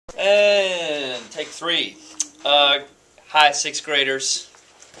And take 3. Hi, 6th graders.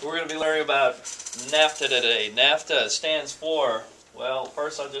 We're going to be learning about Nafta today. Nafta stands for, well,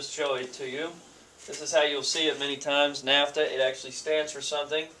 first I'll just show it to you. This is how you'll see it many times. Nafta, it actually stands for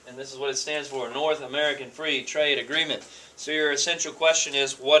something, and this is what it stands for, North American Free Trade Agreement. So your essential question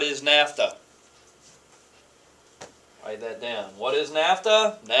is, what is Nafta? Write that down. What is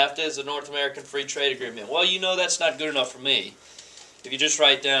Nafta? Nafta is the North American Free Trade Agreement. Well, you know that's not good enough for me. If you just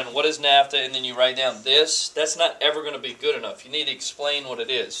write down what is NAFTA and then you write down this, that's not ever going to be good enough. You need to explain what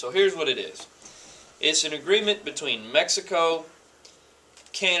it is. So here's what it is. It's an agreement between Mexico,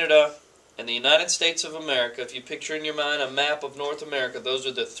 Canada, and the United States of America. If you picture in your mind a map of North America, those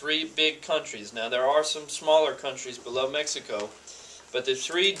are the 3 big countries. Now there are some smaller countries below Mexico, but the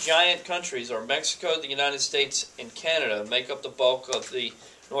 3 giant countries are Mexico, the United States, and Canada, make up the bulk of the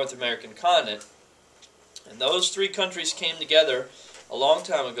North American continent. And those 3 countries came together a long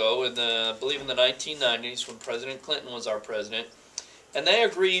time ago, I believe in the 1990s, when President Clinton was our president, and they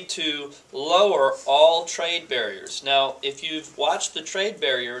agreed to lower all trade barriers. Now, if you've watched the trade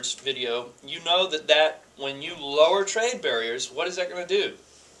barriers video, you know that when you lower trade barriers, what is that going to do?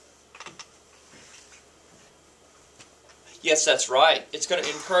 Yes, that's right. It's going to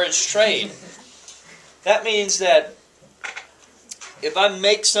encourage trade. That means that if I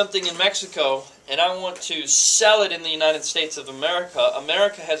make something in Mexico and I want to sell it in the United States of America,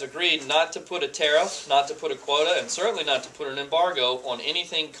 America has agreed not to put a tariff, not to put a quota, and certainly not to put an embargo on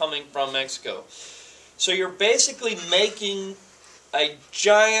anything coming from Mexico. So you're basically making a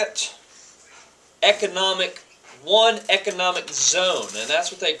giant economic zone, and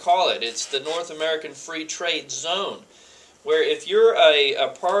that's what they call it. It's the North American Free Trade Zone, where if you're a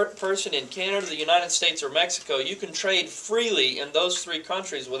person in Canada, the United States, or Mexico, you can trade freely in those 3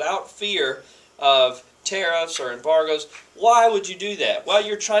 countries without fear of tariffs or embargoes. Why would you do that? Well,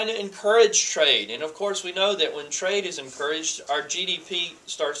 you're trying to encourage trade. And of course we know that when trade is encouraged, our GDP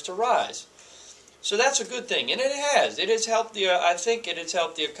starts to rise. So that's a good thing. And it has. It has helped I think it has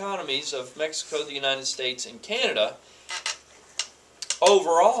helped the economies of Mexico, the United States, and Canada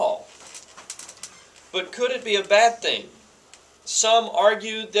overall. But could it be a bad thing? Some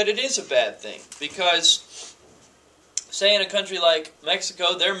argue that it is a bad thing because, say in a country like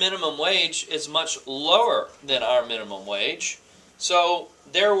Mexico, their minimum wage is much lower than our minimum wage. So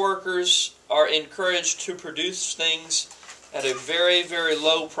their workers are encouraged to produce things at a very, very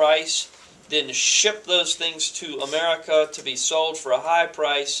low price, then ship those things to America to be sold for a high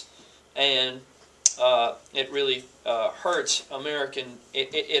price, and it really hurts American.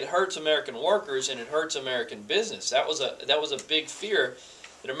 It hurts American workers, and it hurts American business. That was a big fear,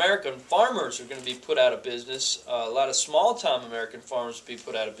 that American farmers are going to be put out of business. A lot of small-time American farmers would be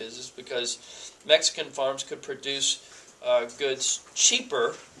put out of business because Mexican farms could produce goods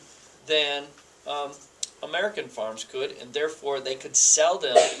cheaper than American farms could, and therefore they could sell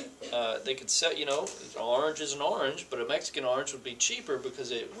them. They could sell, an orange is an orange, but a Mexican orange would be cheaper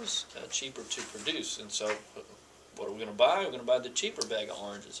because it was cheaper to produce. And so, what are we going to buy? We're going to buy the cheaper bag of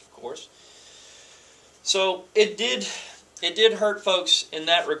oranges, of course. So it did hurt folks in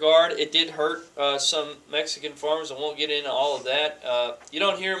that regard. It did hurt some Mexican farmers. I won't get into all of that. You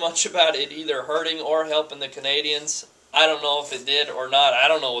don't hear much about it either hurting or helping the Canadians. I don't know if it did or not. I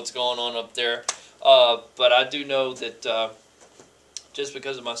don't know what's going on up there. But I do know that just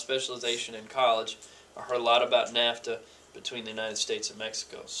because of my specialization in college, I heard a lot about NAFTA between the United States and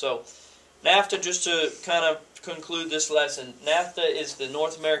Mexico. So NAFTA, just to kind of conclude this lesson, NAFTA is the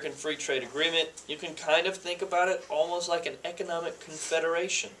North American Free Trade Agreement. You can kind of think about it almost like an economic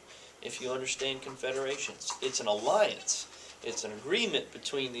confederation, if you understand confederations. It's an alliance. It's an agreement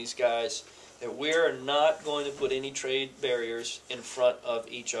between these guys that we're not going to put any trade barriers in front of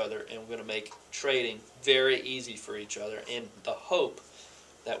each other, and we're going to make trading very easy for each other in the hope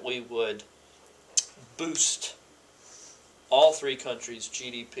that we would boost all 3 countries'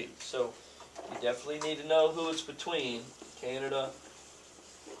 GDP. So you definitely need to know who it's between: Canada,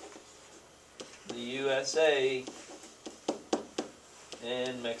 the USA,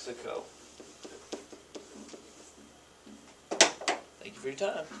 and Mexico. Thank you for your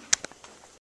time.